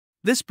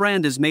This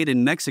brand is made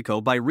in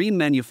Mexico by Ream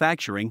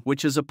Manufacturing,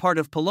 which is a part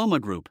of Paloma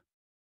Group.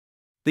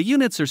 The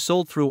units are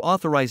sold through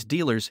authorized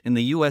dealers in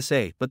the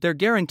USA, but their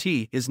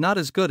guarantee is not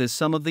as good as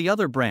some of the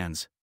other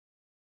brands.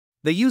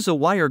 They use a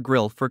wire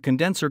grill for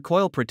condenser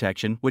coil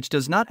protection, which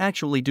does not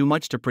actually do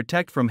much to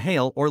protect from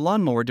hail or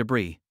lawnmower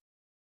debris.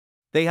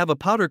 They have a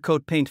powder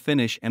coat paint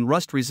finish and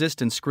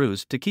rust-resistant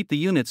screws to keep the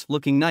units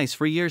looking nice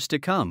for years to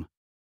come.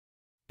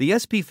 The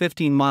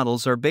SP15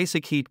 models are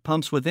basic heat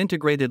pumps with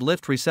integrated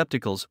lift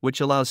receptacles, which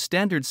allows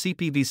standard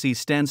CPVC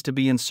stands to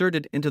be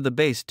inserted into the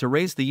base to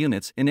raise the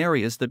units in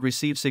areas that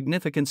receive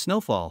significant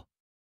snowfall.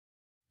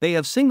 They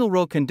have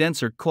single-row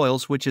condenser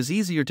coils, which is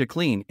easier to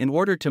clean in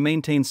order to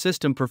maintain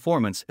system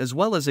performance, as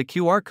well as a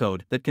QR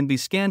code that can be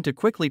scanned to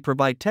quickly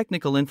provide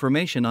technical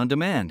information on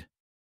demand.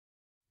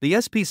 The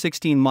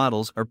SP16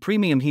 models are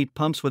premium heat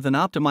pumps with an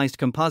optimized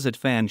composite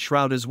fan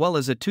shroud as well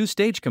as a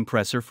two-stage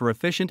compressor for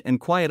efficient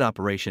and quiet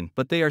operation,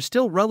 but they are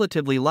still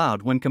relatively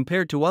loud when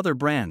compared to other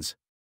brands.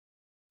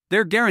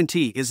 Their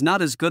guarantee is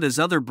not as good as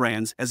other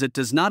brands as it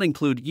does not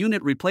include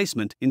unit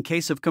replacement in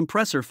case of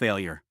compressor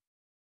failure.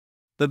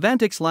 The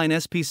Vantix Line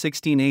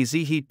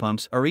SP16AZ heat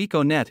pumps are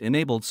EcoNet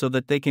enabled so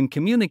that they can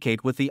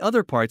communicate with the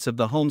other parts of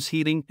the home's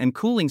heating and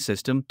cooling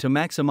system to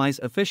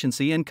maximize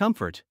efficiency and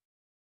comfort.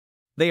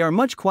 They are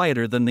much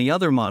quieter than the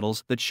other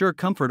models that Sure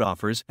Comfort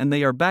offers, and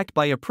they are backed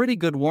by a pretty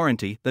good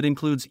warranty that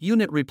includes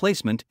unit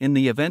replacement in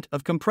the event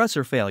of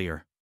compressor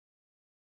failure.